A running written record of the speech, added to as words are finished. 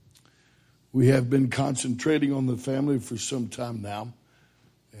We have been concentrating on the family for some time now,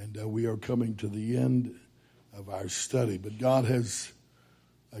 and we are coming to the end of our study. But God has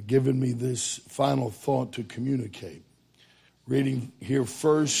given me this final thought to communicate. Reading here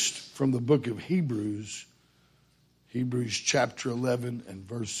first from the book of Hebrews, Hebrews chapter 11 and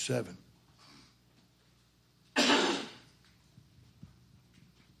verse 7.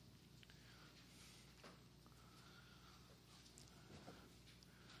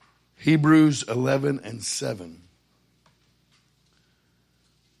 Hebrews 11 and 7.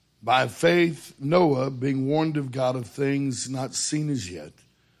 By faith, Noah, being warned of God of things not seen as yet,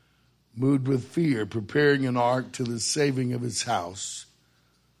 moved with fear, preparing an ark to the saving of his house,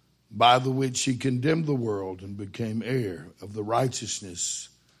 by the which he condemned the world and became heir of the righteousness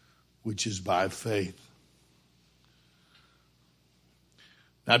which is by faith.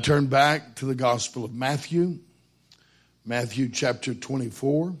 Now turn back to the Gospel of Matthew, Matthew chapter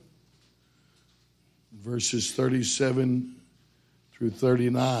 24. Verses 37 through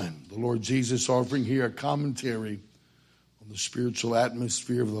 39. The Lord Jesus offering here a commentary on the spiritual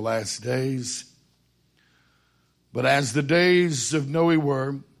atmosphere of the last days. But as the days of Noah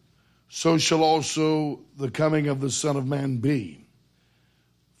were, so shall also the coming of the Son of Man be.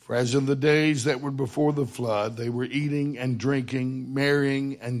 For as in the days that were before the flood, they were eating and drinking,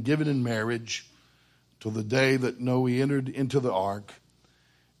 marrying and giving in marriage, till the day that Noah entered into the ark,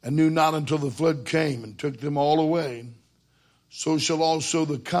 and knew not until the flood came and took them all away, so shall also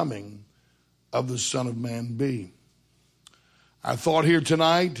the coming of the Son of Man be. Our thought here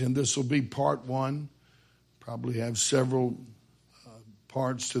tonight, and this will be part one, probably have several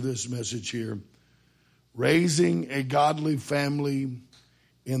parts to this message here, raising a godly family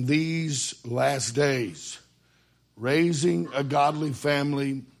in these last days. Raising a godly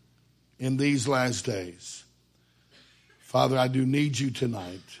family in these last days. Father, I do need you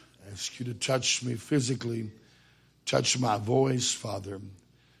tonight. I ask you to touch me physically, touch my voice, Father.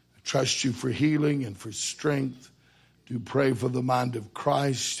 I trust you for healing and for strength. Do pray for the mind of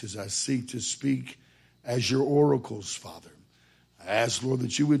Christ as I seek to speak as your oracles, Father. I ask, Lord,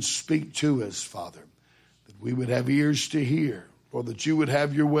 that you would speak to us, Father, that we would have ears to hear, Lord, that you would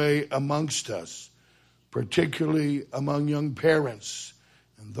have your way amongst us, particularly among young parents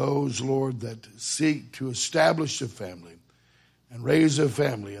and those, Lord, that seek to establish a family and raise a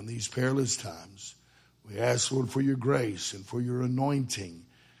family in these perilous times. We ask, Lord, for your grace and for your anointing,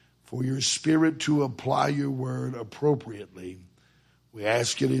 for your Spirit to apply your word appropriately. We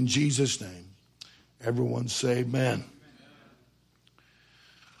ask it in Jesus' name. Everyone say amen.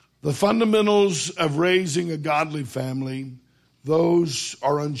 The fundamentals of raising a godly family, those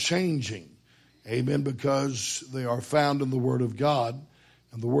are unchanging. Amen, because they are found in the Word of God,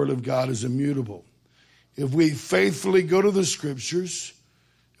 and the Word of God is immutable. If we faithfully go to the Scriptures,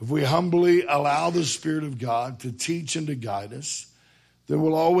 if we humbly allow the Spirit of God to teach and to guide us, then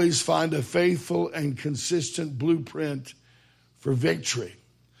we'll always find a faithful and consistent blueprint for victory.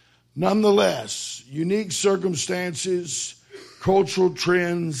 Nonetheless, unique circumstances, cultural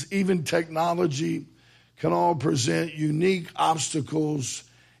trends, even technology can all present unique obstacles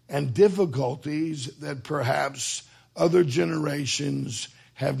and difficulties that perhaps other generations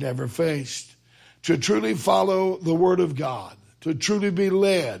have never faced. To truly follow the Word of God, to truly be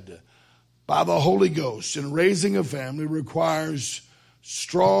led by the Holy Ghost in raising a family requires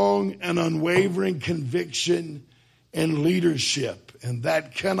strong and unwavering conviction and leadership, and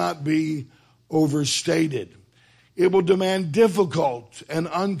that cannot be overstated. It will demand difficult and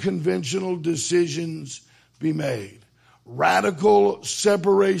unconventional decisions be made. Radical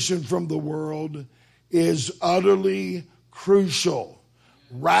separation from the world is utterly crucial.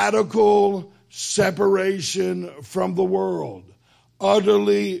 Radical separation from the world,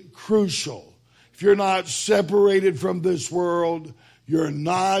 utterly crucial. If you're not separated from this world, you're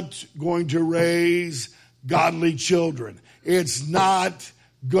not going to raise godly children. It's not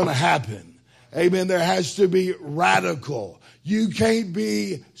going to happen. Amen. There has to be radical. You can't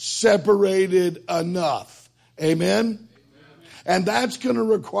be separated enough. Amen. And that's going to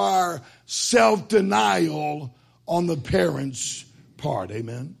require self-denial on the parents' part.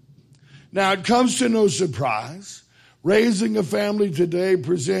 Amen. Now, it comes to no surprise, raising a family today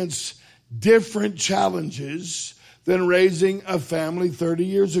presents different challenges than raising a family 30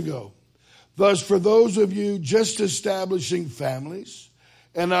 years ago. Thus, for those of you just establishing families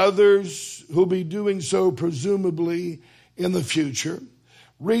and others who'll be doing so presumably in the future,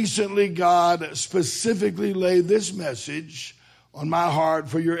 recently God specifically laid this message on my heart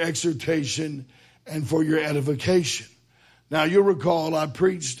for your exhortation and for your edification. Now, you'll recall I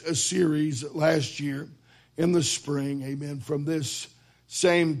preached a series last year in the spring, amen, from this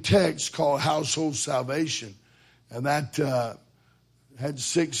same text called household salvation. And that had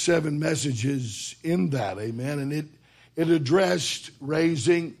 6, 7 messages in that, amen. And it addressed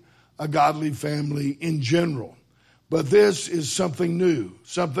raising a godly family in general. But this is something new,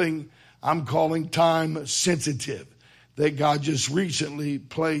 something I'm calling time sensitive, that God just recently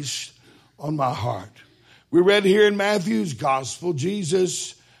placed on my heart. We read here in Matthew's gospel,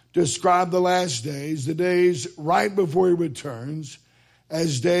 Jesus described the last days, the days right before he returns,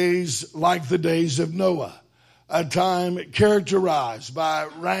 as days like the days of Noah, a time characterized by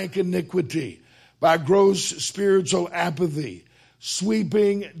rank iniquity, by gross spiritual apathy,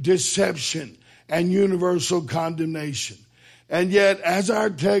 sweeping deception, and universal condemnation. And yet, as our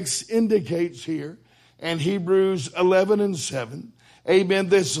text indicates here in Hebrews 11:7, amen,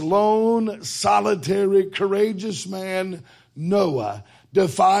 this lone, solitary, courageous man, Noah,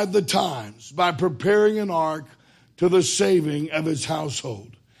 defied the times by preparing an ark to the saving of his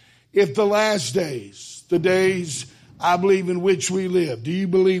household. If the last days, the days I believe in which we live, do you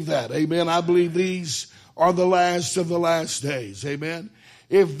believe that? Amen. I believe these are the last of the last days. Amen.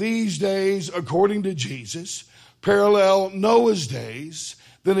 If these days, according to Jesus, parallel Noah's days,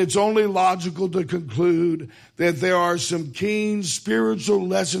 then it's only logical to conclude that there are some keen spiritual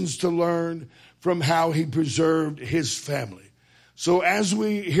lessons to learn from how he preserved his family. So as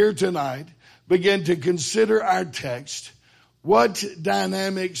we here tonight begin to consider our text, what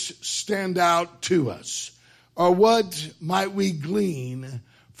dynamics stand out to us? Or what might we glean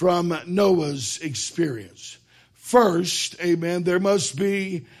from Noah's experience? First, amen, there must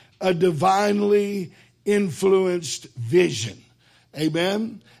be a divinely influenced vision.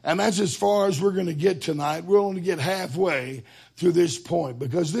 Amen. And that's as far as we're going to get tonight. We'll only get halfway through this point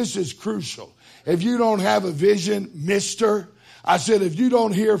because this is crucial. If you don't have a vision, mister, I said, if you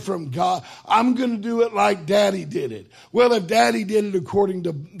don't hear from God, I'm going to do it like Daddy did it. Well, if Daddy did it according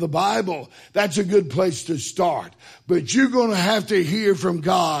to the Bible, that's a good place to start. But you're going to have to hear from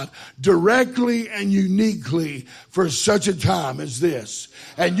God directly and uniquely for such a time as this.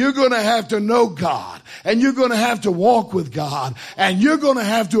 And you're going to have to know God, and you're going to have to walk with God, and you're going to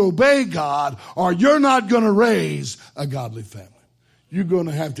have to obey God, or you're not going to raise a godly family. You're going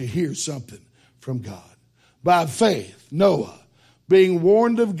to have to hear something from God. By faith, Noah, being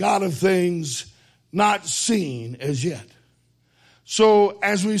warned of God of things not seen as yet. So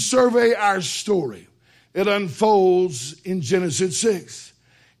as we survey our story, it unfolds in Genesis 6.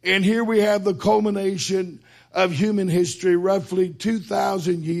 And here we have the culmination of human history, roughly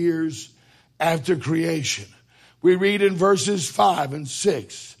 2,000 years after creation. We read in verses 5 and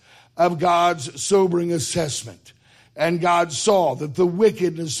 6 of God's sobering assessment. And God saw that the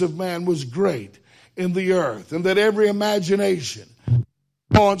wickedness of man was great in the earth, and that every imagination,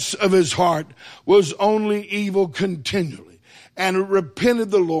 thoughts of his heart was only evil continually. And it repented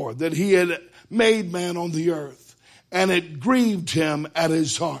the Lord that he had made man on the earth, and it grieved him at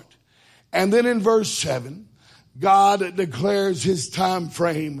his heart. And then in verse 7, God declares his time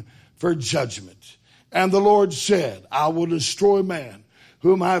frame for judgment. And the Lord said, I will destroy man,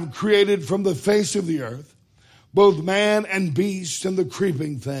 whom I have created from the face of the earth, both man and beast and the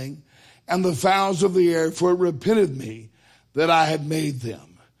creeping thing, and the fowls of the air, for it repented me that I had made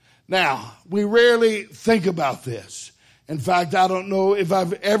them. Now, we rarely think about this. In fact, I don't know if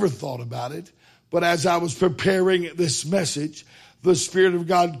I've ever thought about it, but as I was preparing this message, the Spirit of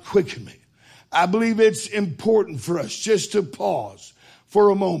God quickened me. I believe it's important for us just to pause for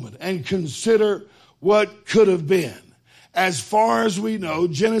a moment and consider what could have been. As far as we know,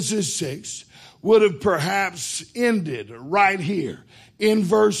 Genesis 6 would have perhaps ended right here in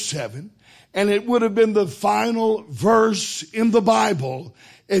verse 7, and it would have been the final verse in the Bible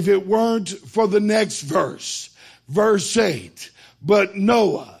if it weren't for the next verse, verse 8. But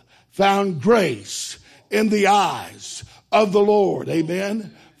Noah found grace in the eyes of the Lord.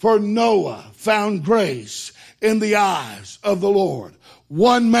 Amen. For Noah found grace in the eyes of the Lord.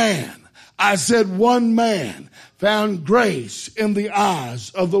 One man, I said one man, found grace in the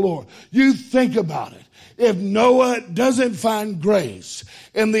eyes of the Lord. You think about it. If Noah doesn't find grace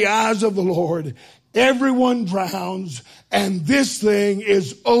in the eyes of the Lord, everyone drowns and this thing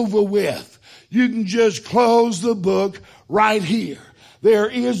is over with. You can just close the book right here. There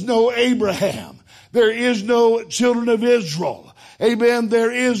is no Abraham. There is no children of Israel. Amen.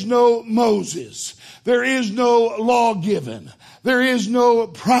 There is no Moses. There is no law given. There is no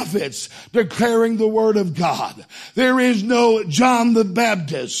prophets declaring the word of God. There is no John the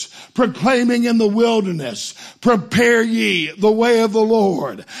Baptist proclaiming in the wilderness, prepare ye the way of the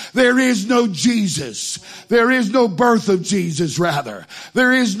Lord. There is no Jesus. There is no birth of Jesus, rather.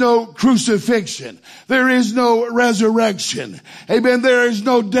 There is no crucifixion. There is no resurrection. Amen. There is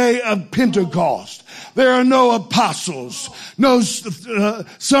no day of Pentecost. There are no apostles, no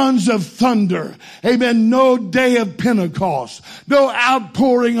sons of thunder. Amen. No day of Pentecost, no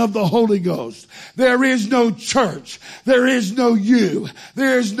outpouring of the Holy Ghost. There is no church. There is no you.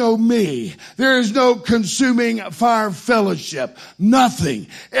 There is no me. There is no consuming fire fellowship. Nothing.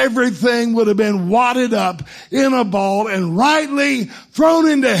 Everything would have been wadded up in a ball and rightly thrown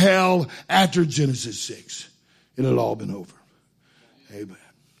into hell after Genesis 6. It had all been over. Amen.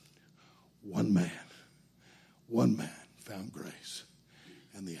 One man found grace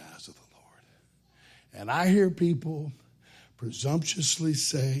in the eyes of the Lord. And I hear people presumptuously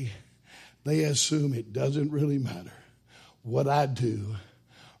say, they assume it doesn't really matter what I do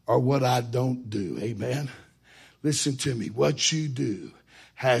or what I don't do. Amen. Listen to me. What you do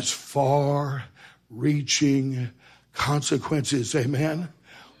has far-reaching consequences. Amen.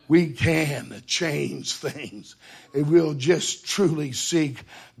 We can change things if we'll just truly seek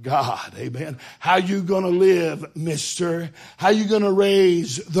God. Amen. How you going to live, mister? How you going to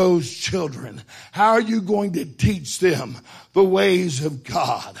raise those children? How are you going to teach them the ways of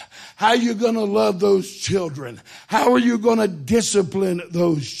God? How are you going to love those children? How are you going to discipline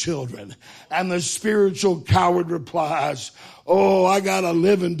those children? And the spiritual coward replies, oh, I got a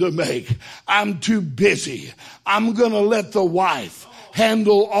living to make. I'm too busy. I'm going to let the wife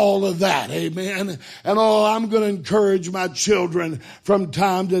handle all of that. Amen. And I'm going to encourage my children from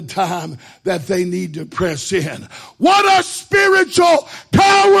time to time that they need to press in. What a spiritual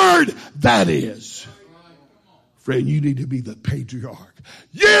coward that is. Friend, you need to be the patriarch.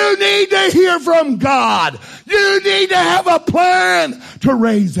 You need to hear from God. You need to have a plan to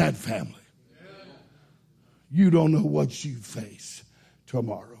raise that family. You don't know what you face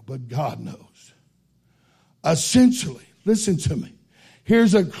tomorrow, but God knows. Essentially, listen to me.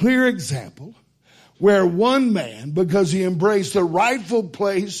 Here's a clear example where one man, because he embraced the rightful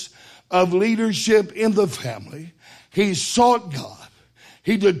place of leadership in the family, he sought God.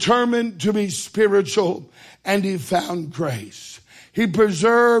 He determined to be spiritual, and he found grace. He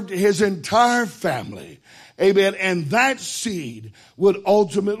preserved his entire family. Amen. And that seed would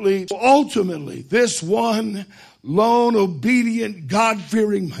ultimately, this one lone, obedient,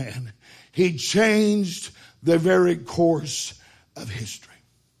 God-fearing man, he changed the very course of history.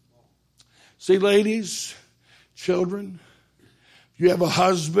 See, ladies, children, if you have a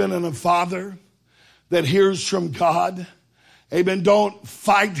husband and a father that hears from God, amen, don't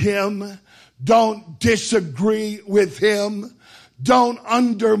fight him. Don't disagree with him. Don't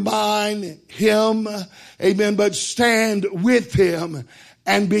undermine him. Amen. But stand with him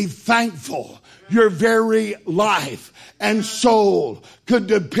and be thankful. Your very life and soul could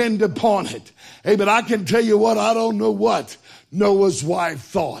depend upon it. Amen. I can tell you what, I don't know what Noah's wife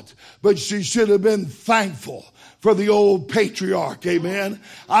thought, but she should have been thankful for the old patriarch. Amen.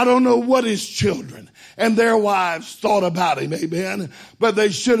 I don't know what his children and their wives thought about him. Amen. But they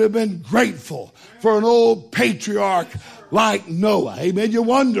should have been grateful for an old patriarch like Noah. Amen. You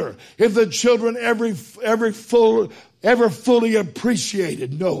wonder if the children ever fully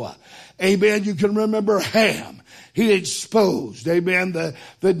appreciated Noah. Amen. You can remember Ham. He exposed, amen, the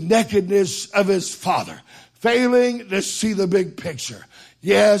nakedness of his father, failing to see the big picture.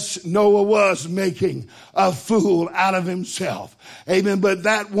 Yes, Noah was making a fool out of himself. Amen. But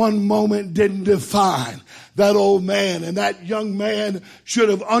that one moment didn't define that old man. And that young man should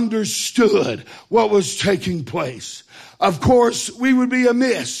have understood what was taking place. Of course, we would be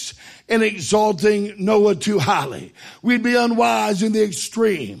amiss in exalting Noah too highly. We'd be unwise in the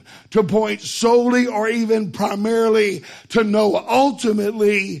extreme to point solely or even primarily to Noah.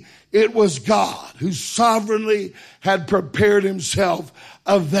 Ultimately, it was God who sovereignly had prepared himself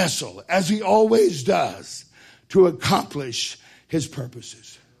a vessel, as he always does, to accomplish his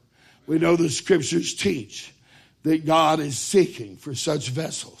purposes. We know the scriptures teach that God is seeking for such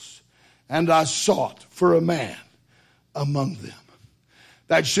vessels. And I sought for a man among them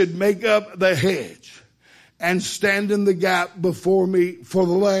that should make up the hedge and stand in the gap before me for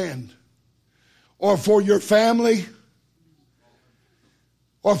the land, or for your family,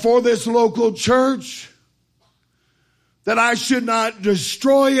 or for this local church, that I should not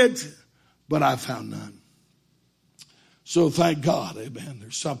destroy it, but I found none. So thank God, amen,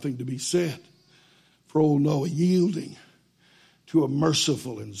 there's something to be said for old Noah yielding to a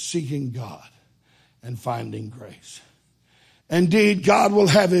merciful and seeking God and finding grace. Indeed, God will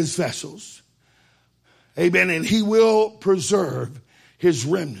have his vessels. Amen. And he will preserve his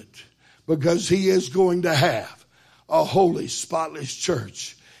remnant because he is going to have a holy, spotless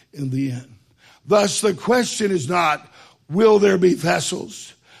church in the end. Thus, the question is not, will there be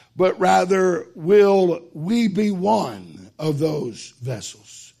vessels, but rather, will we be one of those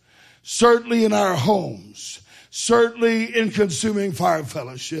vessels? Certainly in our homes, certainly in Consuming Fire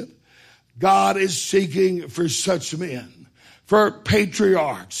Fellowship, God is seeking for such men, for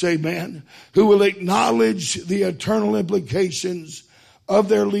patriarchs, amen, who will acknowledge the eternal implications of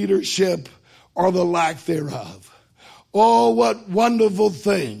their leadership or the lack thereof. Oh, what wonderful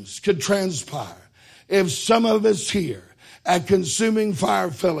things could transpire if some of us here at Consuming Fire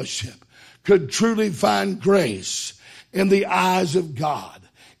Fellowship could truly find grace in the eyes of God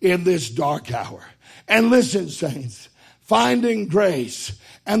in this dark hour. And listen, saints, finding grace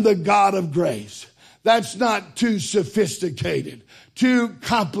and the God of grace, that's not too sophisticated, too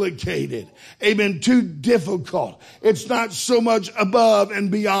complicated, amen, too difficult. It's not so much above and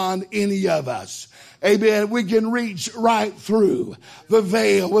beyond any of us. Amen. We can reach right through the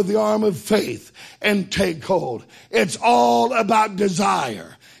veil with the arm of faith and take hold. It's all about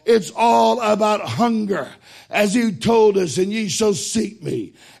desire. It's all about hunger. As you told us, and ye shall seek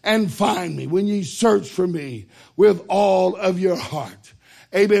me and find me when ye search for me with all of your heart.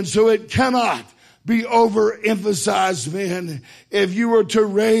 Amen. So it cannot be overemphasized, men, if you were to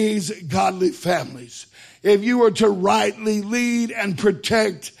raise godly families, if you were to rightly lead and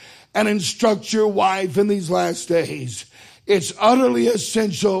protect and instruct your wife in these last days, it's utterly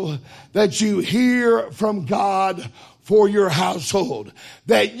essential that you hear from God for your household,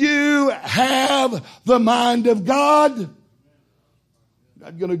 that you have the mind of God. You're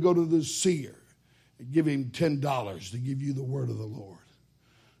not going to go to the seer and give him $10 to give you the word of the Lord.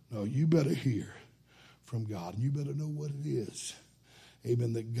 No, you better hear from God. You better know what it is,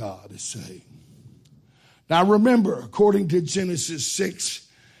 amen, that God is saying. Now remember, according to Genesis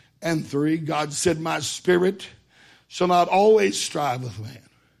 6:3, God said, my spirit shall not always strive with man,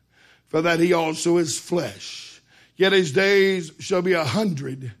 for that he also is flesh. Yet his days shall be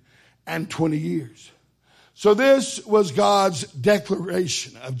 120 years. So this was God's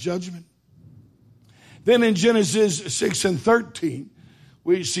declaration of judgment. Then in Genesis 6:13,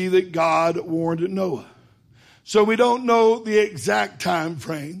 we see that God warned Noah. So we don't know the exact time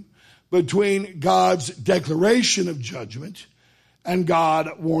frame between God's declaration of judgment and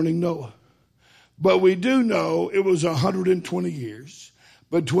God warning Noah. But we do know it was 120 years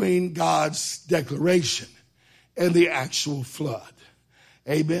between God's declaration and the actual flood.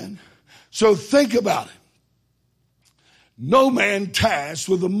 Amen. So think about it. No man tasked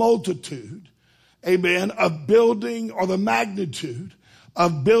with the multitude, amen, of building or the magnitude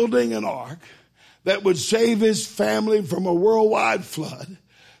of building an ark that would save his family from a worldwide flood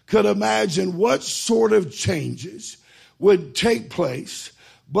could imagine what sort of changes would take place,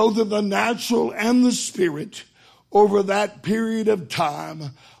 both in the natural and the spirit, over that period of time,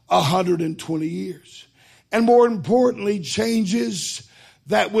 120 years. And more importantly, changes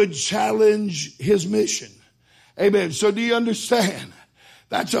that would challenge his mission. Amen. So do you understand?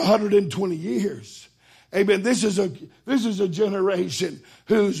 That's 120 years. Amen. This is a generation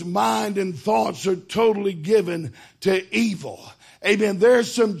whose mind and thoughts are totally given to evil. Amen.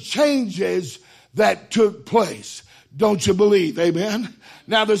 There's some changes that took place. Don't you believe? Amen.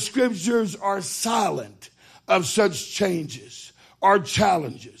 Now the scriptures are silent of such changes or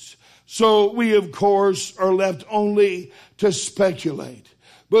challenges. So we, of course, are left only to speculate.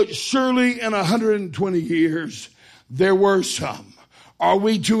 But surely in 120 years, there were some. Are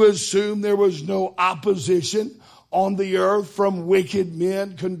we to assume there was no opposition on the earth from wicked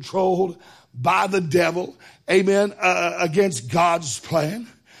men controlled by the devil, amen, against God's plan?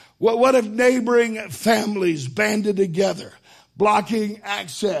 What if neighboring families banded together, blocking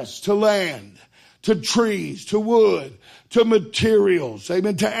access to land, to trees, to wood, to materials,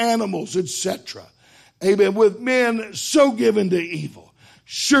 amen, to animals, etc., amen, with men so given to evil?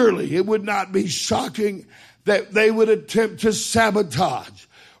 Surely it would not be shocking that they would attempt to sabotage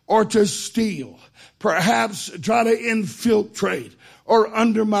or to steal, perhaps try to infiltrate or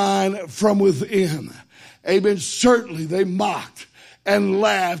undermine from within. Amen. Certainly they mocked and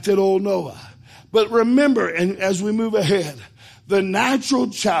laughed at old Noah. But remember, and as we move ahead, the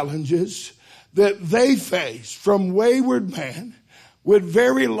natural challenges that they faced from wayward man would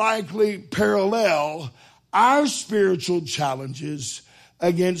very likely parallel our spiritual challenges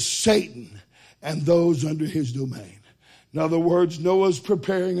against Satan and those under his domain. In other words, Noah's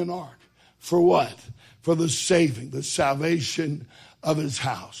preparing an ark. For what? For the saving, the salvation of his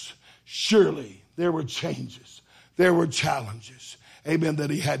house. Surely there were changes. there were challenges, amen,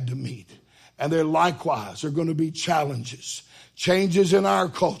 that he had to meet. And there likewise are going to be challenges, changes in our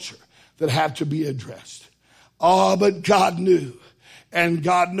culture that have to be addressed. Oh, but God knew, and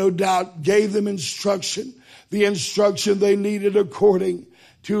God no doubt gave them instruction, the instruction they needed according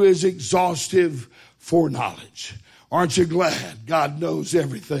to his exhaustive foreknowledge. Aren't you glad God knows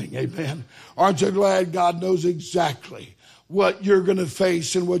everything? Amen. Aren't you glad God knows exactly what you're going to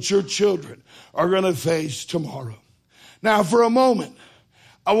face and what your children are going to face tomorrow? Now, for a moment,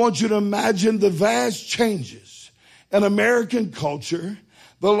 I want you to imagine the vast changes in American culture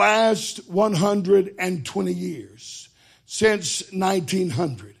the last 120 years since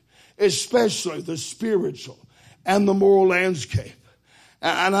 1900, especially the spiritual and the moral landscape.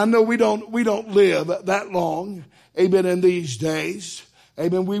 And I know we don't live that long, amen, in these days.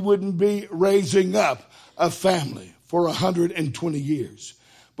 Amen. We wouldn't be raising up a family for 120 years.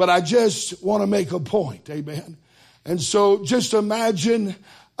 But I just want to make a point, amen. And so just imagine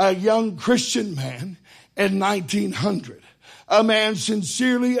a young Christian man in 1900, a man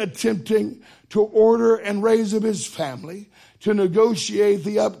sincerely attempting to order and raise up his family to negotiate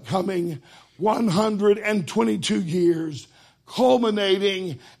the upcoming 122 years,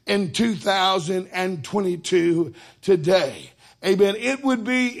 culminating in 2022 today. Amen. It would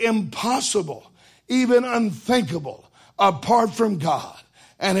be impossible, even unthinkable, apart from God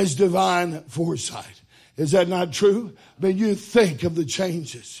and his divine foresight. Is that not true? But you think of the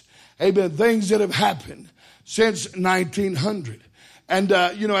changes, amen, things that have happened since 1900. And,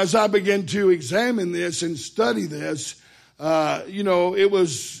 as I began to examine this and study this, it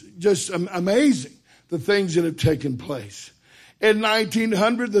was just amazing, the things that have taken place. In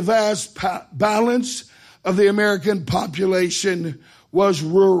 1900, the vast balance of the American population was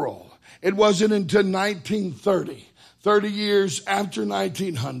rural. It wasn't until 1930, 30 years after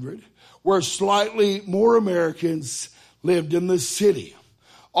 1900, where slightly more Americans lived in the city.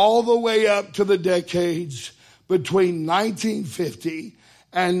 All the way up to the decades between 1950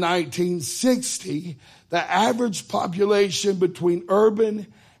 and 1960, the average population between urban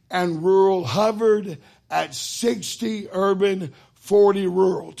and rural hovered at 60 urban, 40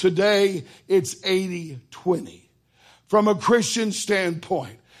 rural. Today, it's 80-20. From a Christian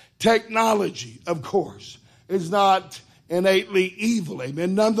standpoint, technology, of course, is not innately evil.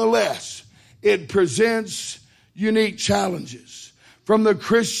 Amen. Nonetheless, it presents unique challenges. From the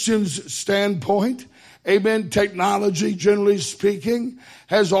Christian's standpoint, amen, technology, generally speaking,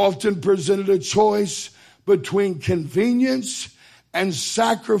 has often presented a choice between convenience and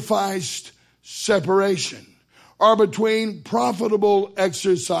sacrificed separation, or between profitable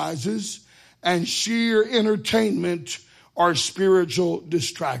exercises and sheer entertainment or spiritual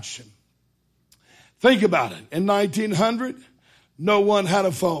distraction. Think about it. In 1900, no one had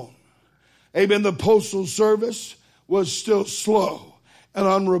a phone. Amen. The postal service was still slow and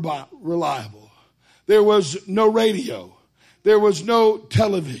unreliable. There was no radio. There was no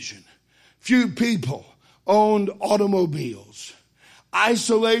television. Few people owned automobiles.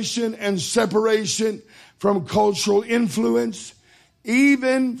 Isolation and separation from cultural influence,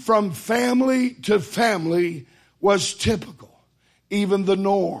 even from family to family, was typical, even the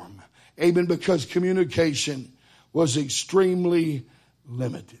norm. Amen, because communication was extremely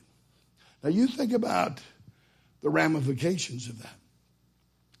limited. Now you think about the ramifications of that.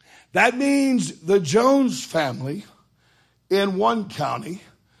 That means the Jones family in one county,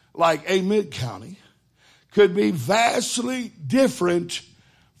 like Amite County, could be vastly different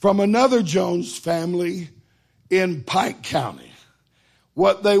from another Jones family in Pike County.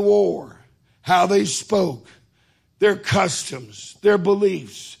 What they wore, how they spoke, their customs, their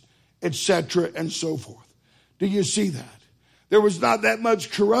beliefs, etc., and so forth. Do you see that? There was not that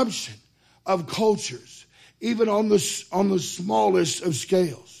much corruption of cultures, even on the smallest of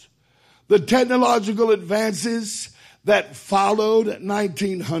scales. The technological advances that followed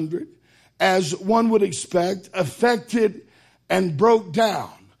 1900, as one would expect, affected and broke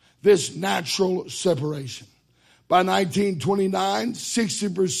down this natural separation. By 1929,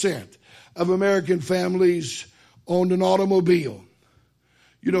 60% of American families owned an automobile.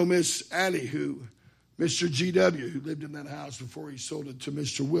 You know, Miss Addie, Mr. G.W., who lived in that house before he sold it to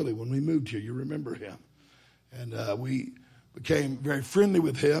Mr. Willie when we moved here. You remember him. And we became very friendly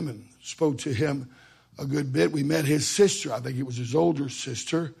with him and spoke to him a good bit. We met his sister. I think it was his older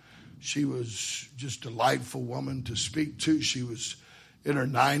sister. She was just a delightful woman to speak to. She was in her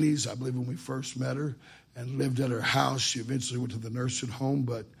 90s, I believe, when we first met her, and lived at her house. She eventually went to the nursing home,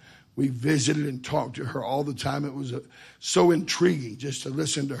 but we visited and talked to her all the time. It was so intriguing just to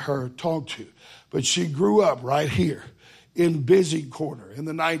listen to her talk to. But she grew up right here in Busy Corner in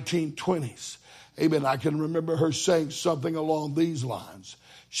the 1920s. Amen. I can remember her saying something along these lines.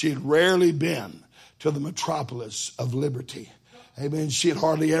 She had rarely been to the metropolis of liberty. Amen. She had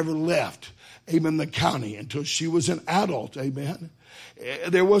hardly ever left, amen, the county until she was an adult. Amen.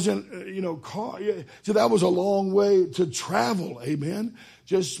 There wasn't, car. So that was a long way to travel. Amen.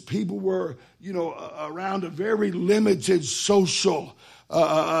 Just people were, around a very limited social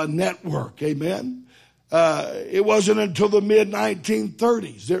network. Amen. It wasn't until the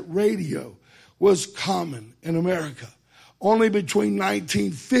mid-1930s that radio was common in America. Only between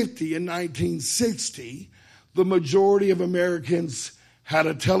 1950 and 1960, the majority of Americans had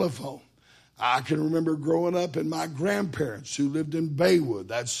a telephone. I can remember growing up and my grandparents who lived in Baywood,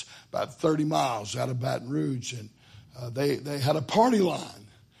 that's about 30 miles out of Baton Rouge, and they had a party line.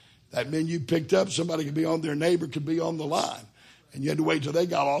 That meant you picked up, somebody could be on, their neighbor could be on the line. And you had to wait till they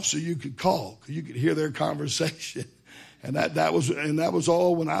got off so you could call, because you could hear their conversation. And that was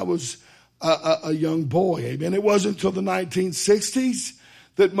all when I was a young boy. Amen. It wasn't until the 1960s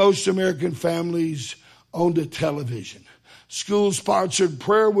that most American families owned a television. School-sponsored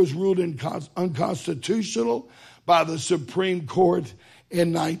prayer was ruled unconstitutional by the Supreme Court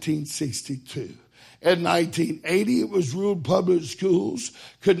in 1962. In 1980, it was ruled public schools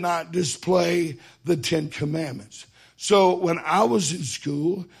could not display the Ten Commandments. So when I was in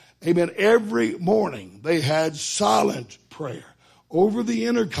school, amen, every morning they had silent prayer over the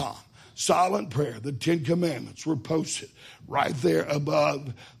intercom. Silent prayer. The Ten Commandments were posted right there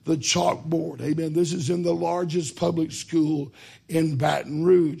above the chalkboard. Amen. This is in the largest public school in Baton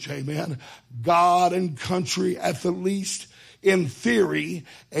Rouge. Amen. God and country, at the least in theory,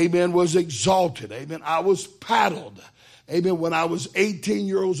 amen, was exalted. Amen. I was paddled. Amen. When I was 18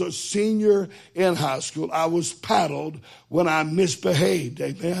 years old, a senior in high school, I was paddled when I misbehaved.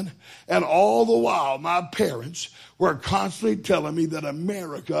 Amen. And all the while, my parents were constantly telling me that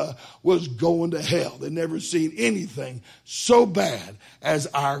America was going to hell. They'd never seen anything so bad as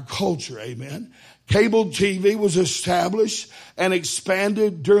our culture. Amen. Cable TV was established and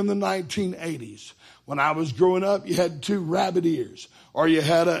expanded during the 1980s. When I was growing up, you had 2 rabbit ears, or you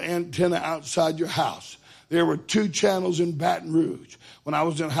had an antenna outside your house. There were 2 channels in Baton Rouge. When I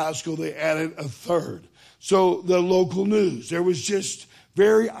was in high school, they added a 3rd. So the local news, there was just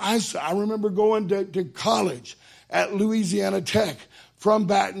very isolated. I remember going to college at Louisiana Tech from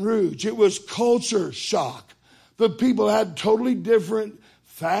Baton Rouge. It was culture shock. The people had totally different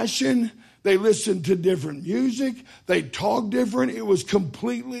fashion. They listened to different music. They talked different. It was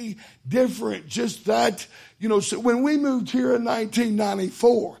completely different. Just that, so when we moved here in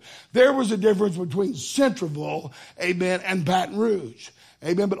 1994, there was a difference between Centreville, amen, and Baton Rouge,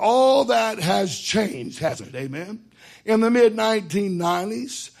 amen. But all that has changed, hasn't it, amen? In the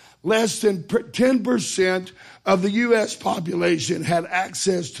mid-1990s, less than 10% of the U.S. population had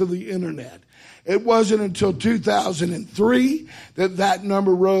access to the internet. It wasn't until 2003 that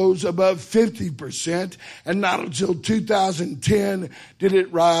number rose above 50%, and not until 2010 did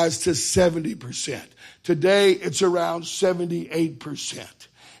it rise to 70%. Today, it's around 78%.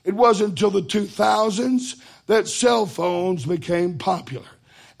 It wasn't until the 2000s that cell phones became popular.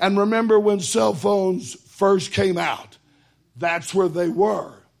 And remember, when cell phones first came out, that's where they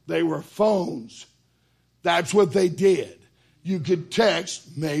were. They were phones. That's what they did. You could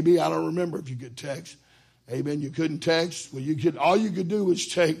text, maybe. I don't remember if you could text. Amen. You couldn't text. Well, all you could do was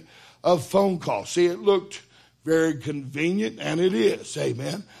take a phone call. See, it looked very convenient, and it is.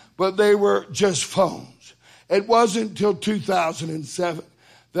 Amen. But they were just phones. It wasn't until 2007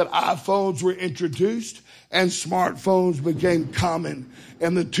 that iPhones were introduced and smartphones became common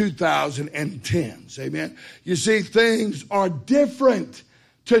in the 2010s. Amen. You see, things are different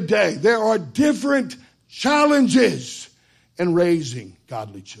today. There are different challenges in raising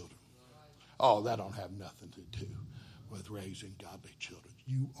godly children. Oh, that don't have nothing to do with raising godly children.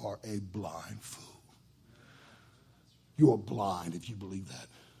 You are a blind fool. You are blind if you believe that.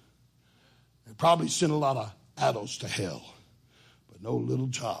 They probably send a lot of adults to hell, but no little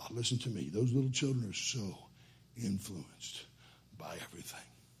child. Listen to me. Those little children are so influenced by everything.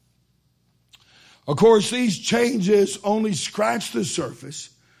 Of course, these changes only scratch the surface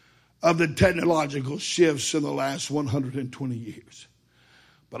of the technological shifts in the last 120 years.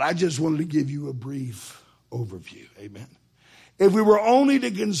 But I just wanted to give you a brief overview. Amen. If we were only to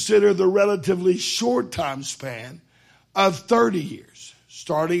consider the relatively short time span of 30 years,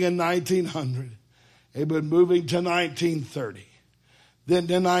 starting in 1900, amen, moving to 1930, then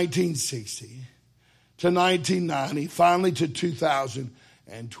to 1960, to 1990, finally to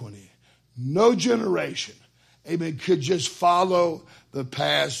 2020. No generation, amen, could just follow the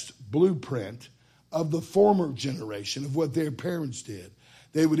past blueprint of the former generation of what their parents did.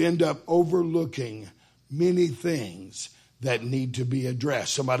 they would end up overlooking many things that need to be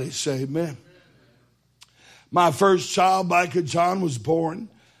addressed. Somebody say amen. My first child, Micah John, was born,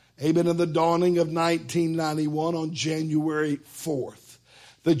 amen, in the dawning of 1991 on January 4th.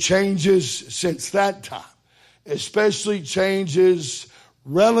 The changes since that time, especially changes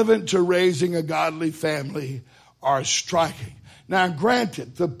relevant to raising a godly family, are striking. Now,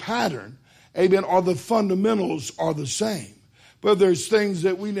 granted, the pattern, amen, or the fundamentals are the same. But there's things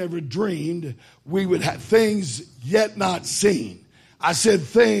that we never dreamed we would have, things yet not seen. I said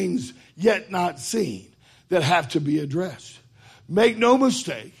things yet not seen that have to be addressed. Make no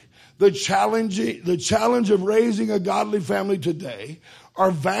mistake, the challenge of raising a godly family today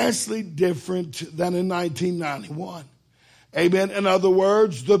are vastly different than in 1991. Amen. In other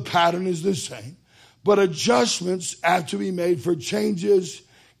words, the pattern is the same, but adjustments have to be made for changes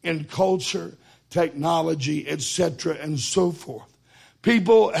in culture, technology, etc., and so forth.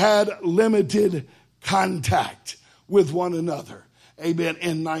 People had limited contact with one another, amen,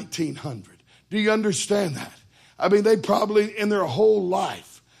 in 1900. Do you understand that? I mean, they probably in their whole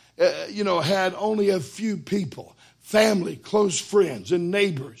life, had only a few people, family, close friends, and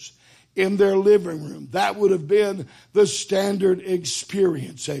neighbors in their living room. That would have been the standard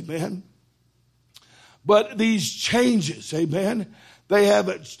experience, amen. But these changes, amen, they have,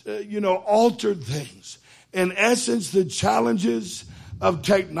 altered things. In essence, the challenges of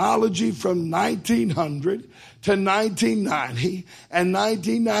technology from 1900 to 1990 and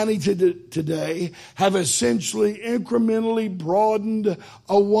 1990 to today have essentially incrementally broadened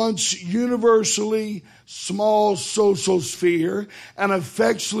a once universally small social sphere and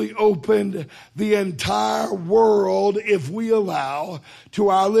effectually opened the entire world, if we allow, to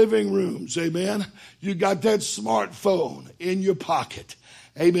our living rooms. Amen. You got that smartphone in your pocket.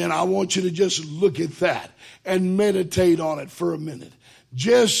 Amen. I want you to just look at that and meditate on it for a minute.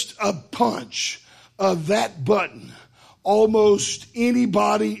 Just a punch of that button, almost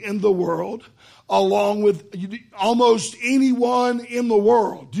anybody in the world, along with almost anyone in the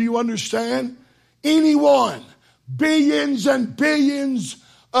world. Do you understand? Anyone. Billions and billions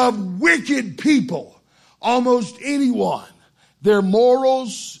of wicked people. Almost anyone. Their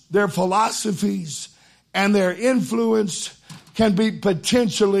morals, their philosophies, and their influence can be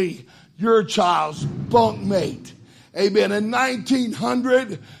potentially your child's bunkmate. Amen. In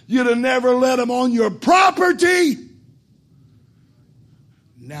 1900, you'd have never let them on your property.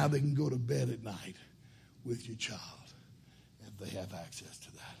 Now they can go to bed at night with your child if they have access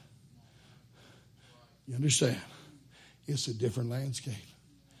to that. You understand? It's a different landscape.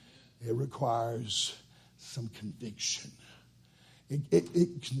 It requires some conviction.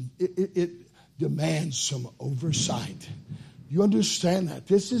 It demands some oversight. You understand that?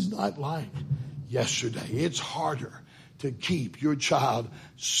 This is not like yesterday. It's harder to keep your child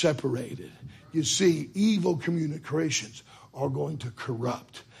separated. You see, evil communications are going to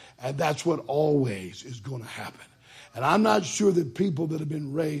corrupt, and that's what always is going to happen. And I'm not sure that people that have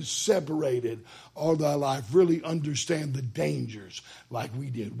been raised separated all their life really understand the dangers like we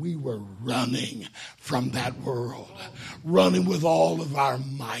did. We were running from that world, running with all of our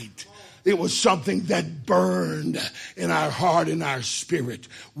might. It was something that burned in our heart and our spirit.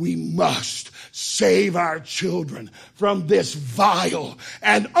 We must save our children from this vile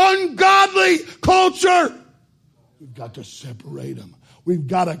and ungodly culture. We've got to separate them. We've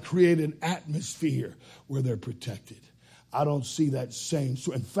got to create an atmosphere where they're protected. I don't see that same.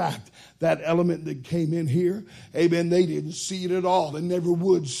 So in fact, that element that came in here, amen, they didn't see it at all. They never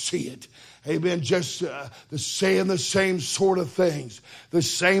would see it. Amen. Just saying the same sort of things, the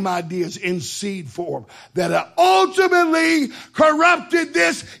same ideas in seed form that ultimately corrupted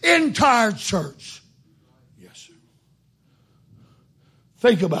this entire church. Yes, sir.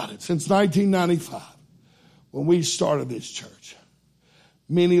 Think about it. Since 1995, when we started this church,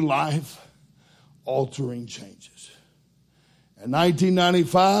 many life-altering changes. In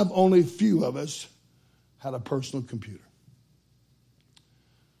 1995, only a few of us had a personal computer.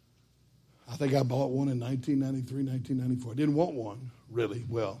 I think I bought one in 1993, 1994. I didn't want one, really.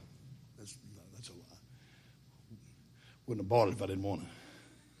 Well, that's a lie. Wouldn't have bought it if I didn't want it.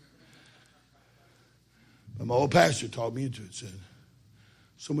 But my old pastor talked me into it, said,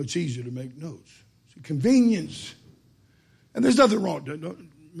 so much easier to make notes. It's a convenience. And there's nothing wrong.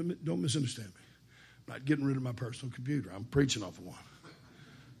 Don't misunderstand me. I'm not getting rid of my personal computer. I'm preaching off of one.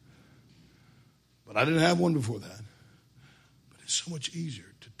 But I didn't have one before that. But it's so much easier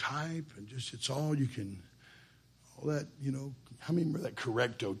to type and just, it's all you can, all that, how many remember that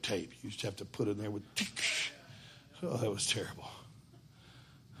Correcto tape? You used to have to put it in there with, oh, that was terrible.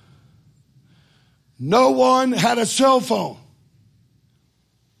 No one had a cell phone.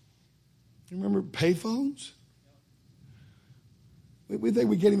 You remember payphones? We think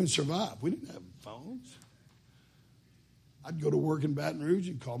we can't even survive. We didn't have phones. I'd go to work in Baton Rouge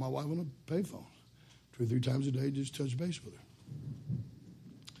and call my wife on a payphone 2 or 3 times a day, just touch base with her.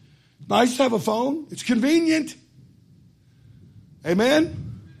 It's nice to have a phone. It's convenient.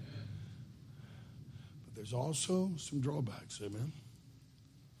 Amen? But there's also some drawbacks. Amen?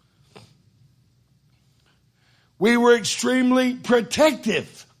 We were extremely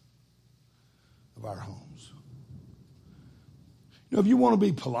protective of our homes. You know, if you want to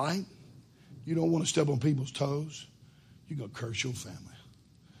be polite, you don't want to step on people's toes, you're going to curse your family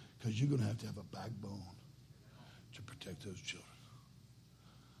because you're going to have a backbone to protect those children.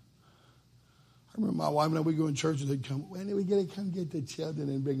 I remember my wife and I, we go in church and they'd come, when are we going to come get the children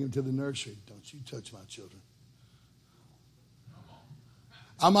and bring them to the nursery? Don't you touch my children.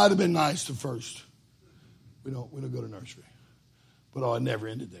 I might have been nice the first. We don't go to nursery. But it never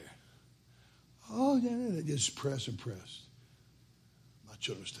ended there. Oh, yeah, they just press and press. My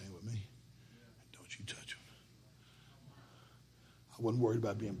children are staying with me. Don't you touch them. I wasn't worried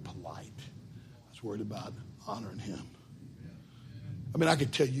about being polite. I was worried about honoring him. I mean, I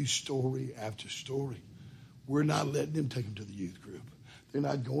could tell you story after story. We're not letting them take them to the youth group. They're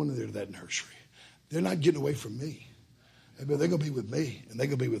not going there to that nursery. They're not getting away from me. They're going to be with me, and they're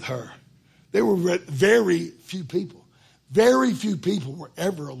going to be with her. There were very few people. Very few people were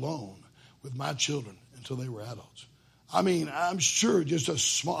ever alone with my children until they were adults. I mean, I'm sure just a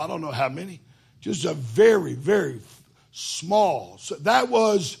small, I don't know how many, just a very, very small. So that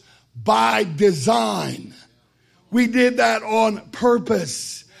was by design. We did that on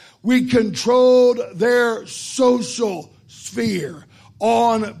purpose. We controlled their social sphere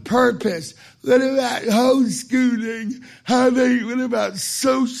on purpose. What about homeschooling? What about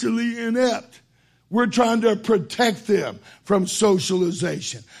socially inept? We're trying to protect them from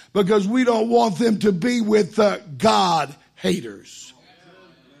socialization because we don't want them to be with God haters.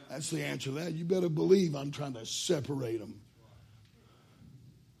 That's the answer to that. You better believe I'm trying to separate them.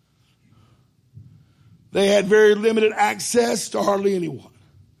 They had very limited access to hardly anyone.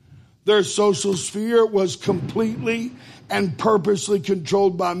 Their social sphere was completely and purposely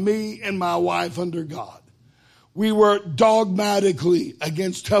controlled by me and my wife under God. We were dogmatically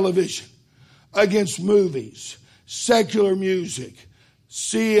against television, against movies, secular music,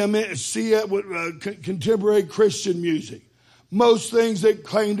 contemporary Christian music, most things that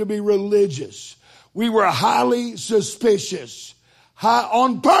claim to be religious. We were highly suspicious,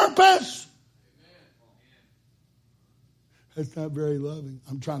 on purpose. That's not very loving.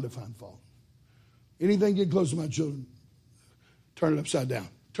 I'm trying to find fault. Anything get close to my children, turn it upside down.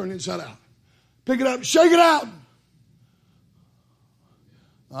 Turn it inside out. Pick it up. Shake it out.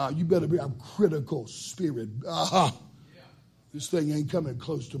 You better be a critical spirit. This thing ain't coming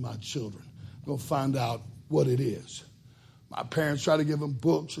close to my children. I'm going to find out what it is. My parents try to give them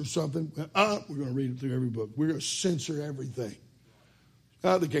books or something. We're going to read it through every book. We're going to censor everything.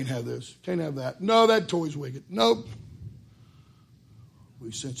 They can't have this. Can't have that. No, that toy's wicked. Nope.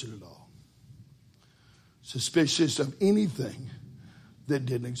 We censored it all. Suspicious of anything that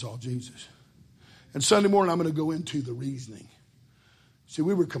didn't exalt Jesus. And Sunday morning, I'm going to go into the reasoning. See,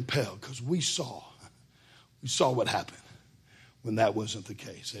 we were compelled because we saw what happened when that wasn't the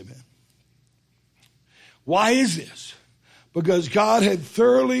case. Amen. Why is this? Because God had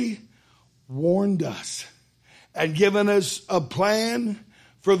thoroughly warned us and given us a plan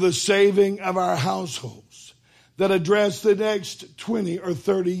for the saving of our households that addressed the next 20 or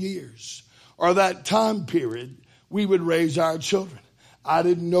 30 years, or that time period we would raise our children. I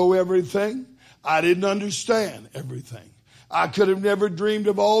didn't know everything. I didn't understand everything. I could have never dreamed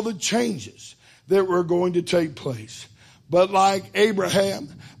of all the changes that were going to take place. But like Abraham,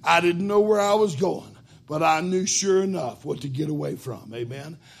 I didn't know where I was going, but I knew sure enough what to get away from.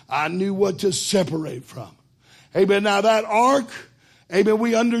 Amen. I knew what to separate from. Amen. Now that ark, amen,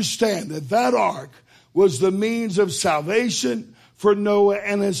 we understand that ark was the means of salvation for Noah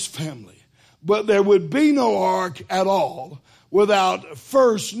and his family. But there would be no ark at all without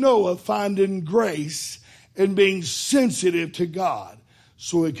first Noah finding grace and being sensitive to God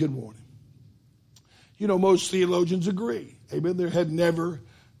so it could warn him. You know, most theologians agree. Amen. There had never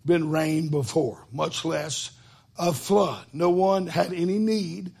been rain before, much less a flood. No one had any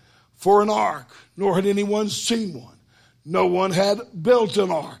need for an ark, nor had anyone seen one. No one had built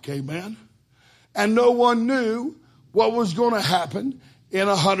an ark. Amen. And no one knew what was going to happen in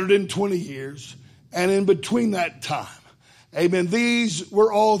 120 years and in between that time. Amen. These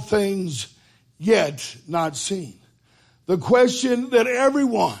were all things yet not seen. The question that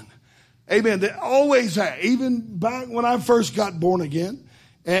everyone, amen, that always had, even back when I first got born again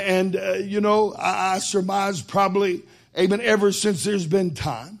I surmise probably, amen, ever since there's been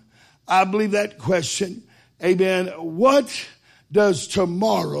time, I believe that question, amen, what does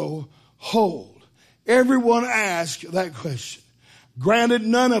tomorrow hold? Everyone asks that question. Granted,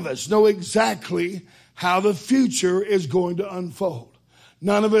 none of us know exactly how the future is going to unfold.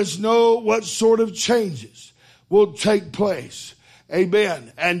 None of us know what sort of changes will take place.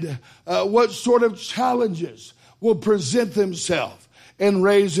 Amen. And what sort of challenges will present themselves in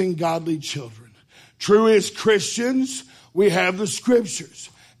raising godly children. True, as Christians, we have the scriptures,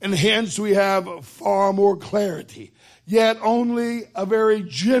 and hence we have far more clarity, yet only a very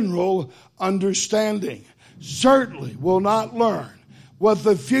general understanding. Certainly will not learn what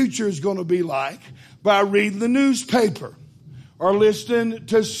the future is going to be like by reading the newspaper or listening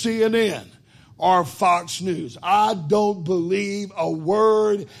to CNN or Fox News. I don't believe a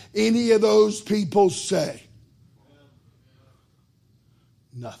word any of those people say.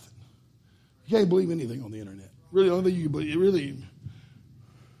 Nothing. You can't believe anything on the internet. Really, the only thing you can believe, really, in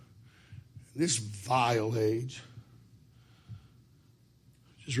this vile age,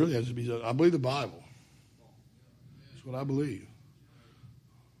 just really has to be, I believe the Bible. That's what I believe.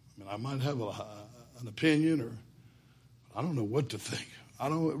 I mean, I might have an opinion, or I don't know what to think. I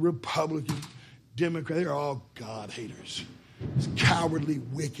don't, Republican, Democrat, they're all God haters. It's cowardly,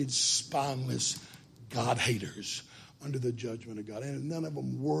 wicked, spineless God haters under the judgment of God. And none of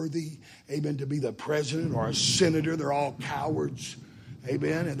them worthy, amen, to be the president or a senator. They're all cowards,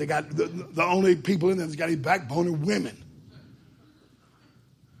 amen. And they got the only people in them that's got any backbone are women.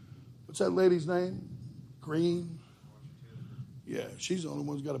 What's that lady's name? Green? Yeah, she's the only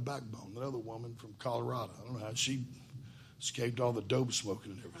one who's got a backbone. The other woman from Colorado. I don't know how she escaped all the dope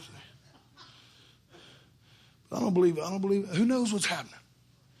smoking and everything. But I don't believe, who knows what's happening?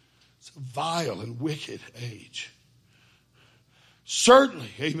 It's a vile and wicked age. Certainly,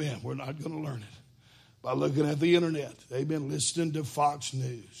 amen, we're not going to learn it by looking at the internet. Amen, listening to Fox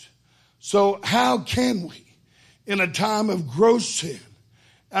News. So how can we, in a time of gross sin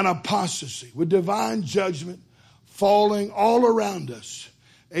and apostasy, with divine judgment falling all around us,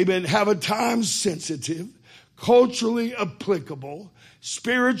 amen, have a time-sensitive, culturally applicable,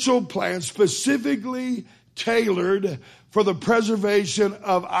 spiritual plan specifically tailored for the preservation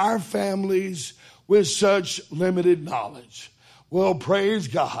of our families with such limited knowledge? Well, praise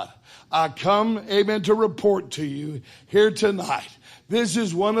God. I come, amen, to report to you here tonight. This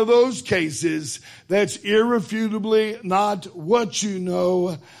is one of those cases that's irrefutably not what you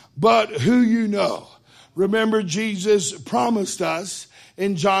know, but who you know. Remember, Jesus promised us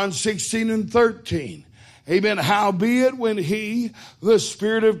in John 16:13, amen, howbeit when he, the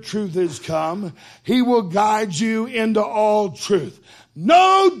Spirit of truth, is come, he will guide you into all truth.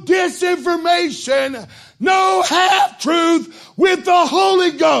 No disinformation, no half-truth with the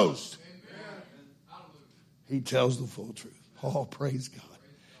Holy Ghost. He tells the full truth. Oh, praise God.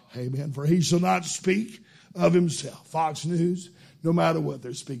 Amen. For he shall not speak of himself. Fox News, no matter what,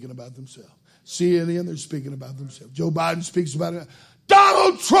 they're speaking about themselves. CNN, they're speaking about themselves. Joe Biden speaks about it.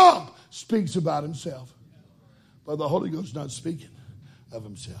 Donald Trump speaks about himself. But the Holy Ghost is not speaking of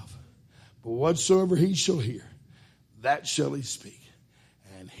himself. But whatsoever he shall hear, that shall he speak.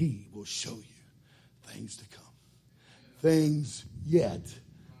 And he will show you things to come. Things yet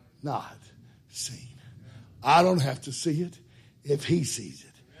not seen. I don't have to see it if he sees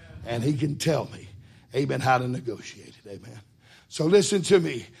it. And he can tell me, amen, how to negotiate it, amen. So listen to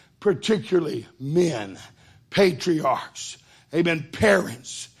me, particularly men, patriarchs, amen,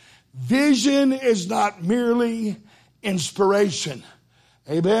 parents. Vision is not merely inspiration,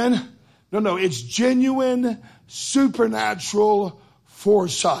 amen. No, it's genuine supernatural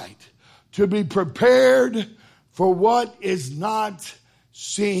foresight to be prepared for what is not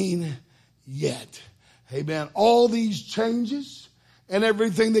seen yet. Amen. All these changes and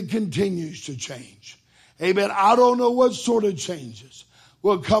everything that continues to change. Amen. I don't know what sort of changes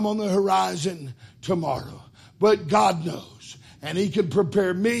will come on the horizon tomorrow, but God knows. And he can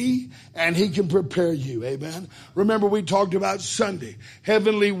prepare me and he can prepare you. Amen. Remember, we talked about Sunday.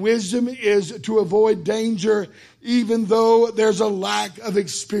 Heavenly wisdom is to avoid danger even though there's a lack of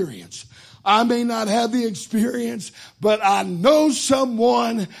experience. I may not have the experience, but I know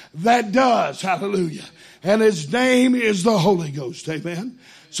someone that does. Hallelujah. And his name is the Holy Ghost. Amen.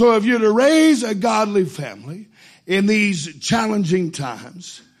 So if you're to raise a godly family in these challenging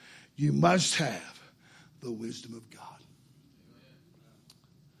times, you must have the wisdom of God.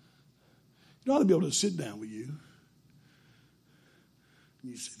 You ought to be able to sit down with you.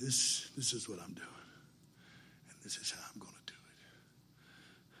 And you say, this is what I'm doing. And this is how I'm going to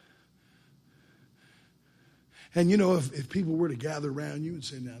do And you know, if people were to gather around you and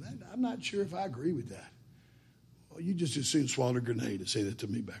say, now, I'm not sure if I agree with that. Well, you just as soon swallow a grenade and say that to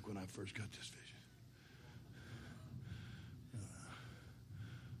me back when I first got this vision.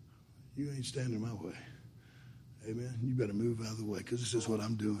 You ain't standing in my way. Amen. You better move out of the way because this is what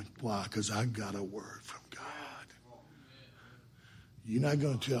I'm doing. Why? Because I got a word from God. You're not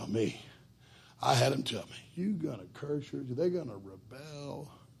going to tell me. I had them tell me, you're going to curse her. They're going to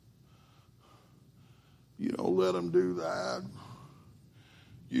rebel. You don't let them do that.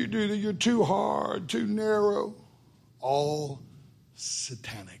 You do that. You're too hard, too narrow. All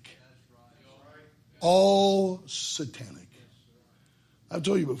satanic. All satanic. I've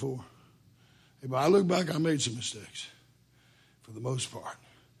told you before. If I look back, I made some mistakes for the most part.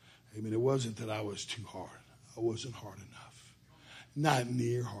 I mean, it wasn't that I was too hard. I wasn't hard enough. Not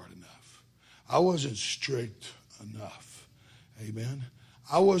near hard enough. I wasn't strict enough. Amen.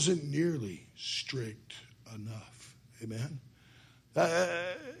 I wasn't nearly strict enough. Amen.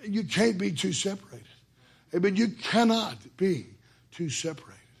 You can't be too separated. Amen. You cannot be too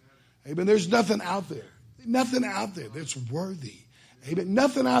separated. Amen. There's nothing out there. Nothing out there that's worthy. Amen.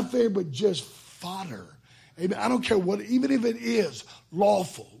 Nothing out there but just fodder. Amen. I don't care what, even if it is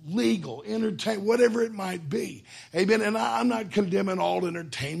lawful, legal, entertain, whatever it might be. Amen. And I'm not condemning all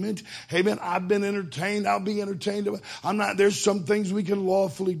entertainment. Amen. I've been entertained. I'll be entertained. There's some things we can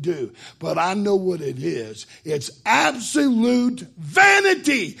lawfully do, but I know what it is. It's absolute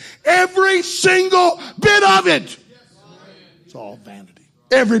vanity. Every single bit of it. It's all vanity.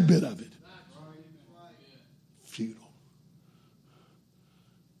 Every bit of it. Futile.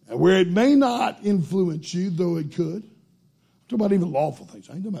 And where it may not influence you, though it could. I'm talking about even lawful things.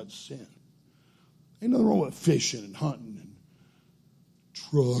 I ain't talking about sin. Ain't nothing wrong with fishing and hunting and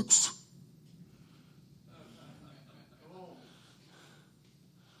trucks.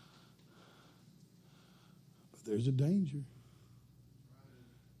 But there's a danger.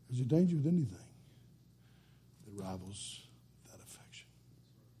 There's a danger with anything that rivals that affection.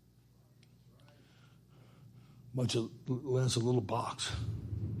 Much less a little box.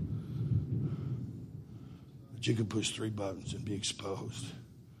 But you can push 3 buttons and be exposed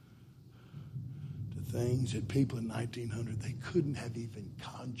to things that people in 1900, they couldn't have even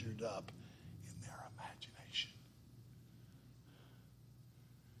conjured up in their imagination.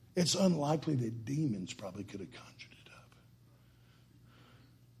 It's unlikely that demons probably could have conjured it up.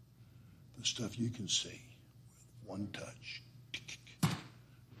 The stuff you can see with one touch.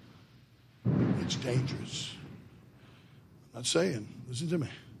 It's dangerous. I'm not saying, listen to me,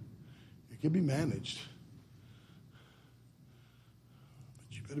 it can be managed.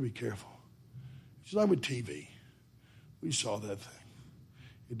 But you better be careful. It's like with TV. We saw that thing.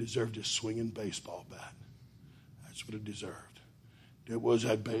 It deserved a swinging baseball bat. That's what it deserved. It was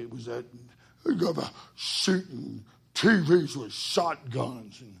that they got shooting TVs with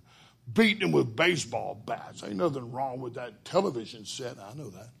shotguns and beating them with baseball bats. Ain't nothing wrong with that television set. I know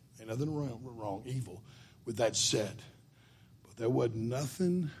that. Ain't nothing wrong, evil with that set. But there wasn't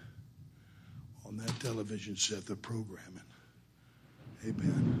nothing on that television set, the programming,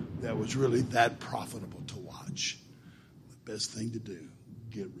 amen, that was really that profitable to watch. The best thing to do,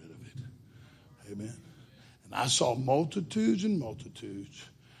 get rid of it. Amen. And I saw multitudes and multitudes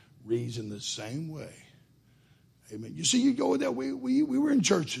reason the same way. Amen. You see, you go in there. We were in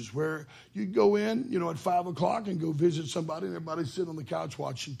churches where you'd go in, at 5 o'clock and go visit somebody, and everybody's sitting on the couch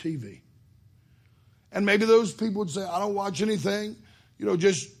watching TV. And maybe those people would say, I don't watch anything,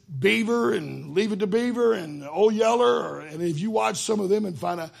 just Beaver and Leave It to Beaver and Old Yeller. And if you watch some of them and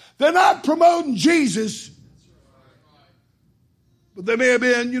find out, they're not promoting Jesus, but they may have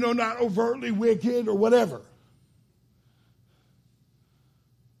been, not overtly wicked or whatever.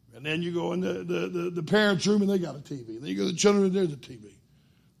 And then you go in the parents' room and they got a TV. And then you go to the children and there's a TV.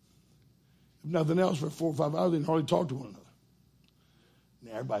 If nothing else, for 4 or 5 hours, they can hardly talk to one another.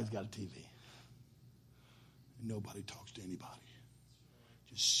 Now everybody's got a TV. And nobody talks to anybody.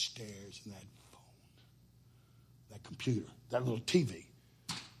 Just stares in that phone, that computer, that little TV.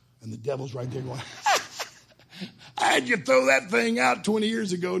 And the devil's right there going, I had you throw that thing out 20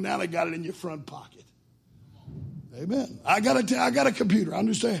 years ago. Now they got it in your front pocket. Amen. I got a computer. I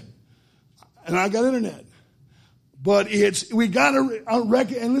understand. And I got internet. But we got to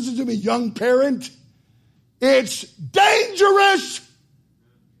reckon, and listen to me, young parent, it's dangerous.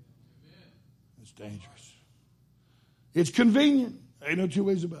 It's dangerous. It's convenient. Ain't no two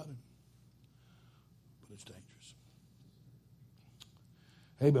ways about it. But it's dangerous.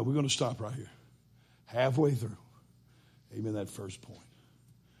 Amen. We're going to stop right here. Halfway through. Amen. That first point.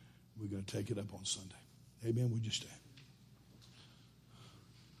 We're going to take it up on Sunday. Amen. Would you stand?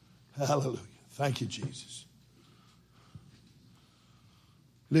 Hallelujah. Thank you, Jesus.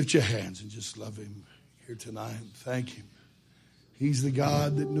 Lift your hands and just love him here tonight. Thank him. He's the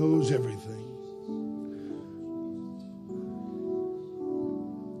God that knows everything.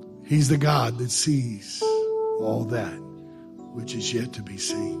 He's the God that sees all that which is yet to be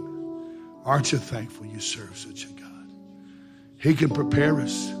seen. Aren't you thankful you serve such a God? He can prepare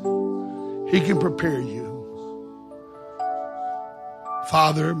us. He can prepare you.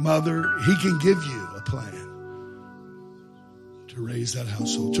 Father, mother, he can give you a plan to raise that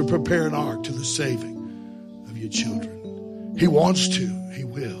household, to prepare an ark to the saving of your children. He wants to. He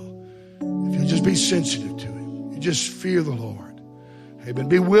will. If you'll just be sensitive to him. You just fear the Lord. Amen.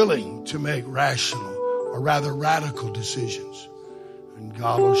 Be willing to make rational or rather radical decisions. And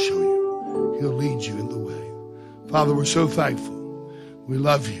God will show you. He'll lead you in the way. Father, we're so thankful. We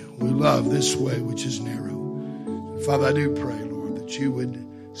love you. We love this way which is narrow. And Father, I do pray, Lord, that you would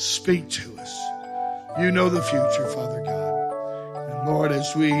speak to us. You know the future, Father God. And Lord,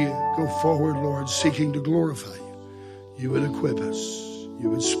 as we go forward, Lord, seeking to glorify you, you would equip us. You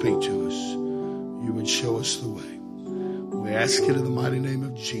would speak to us. You would show us the way. We ask it in the mighty name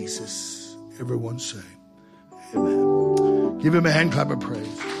of Jesus. Everyone say, amen. Give him a hand clap of praise.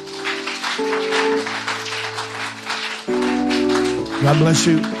 God bless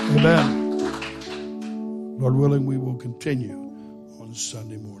you. Amen. Lord willing, we will continue on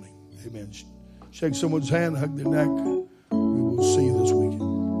Sunday morning. Amen. Shake someone's hand, hug their neck. We will see you this week.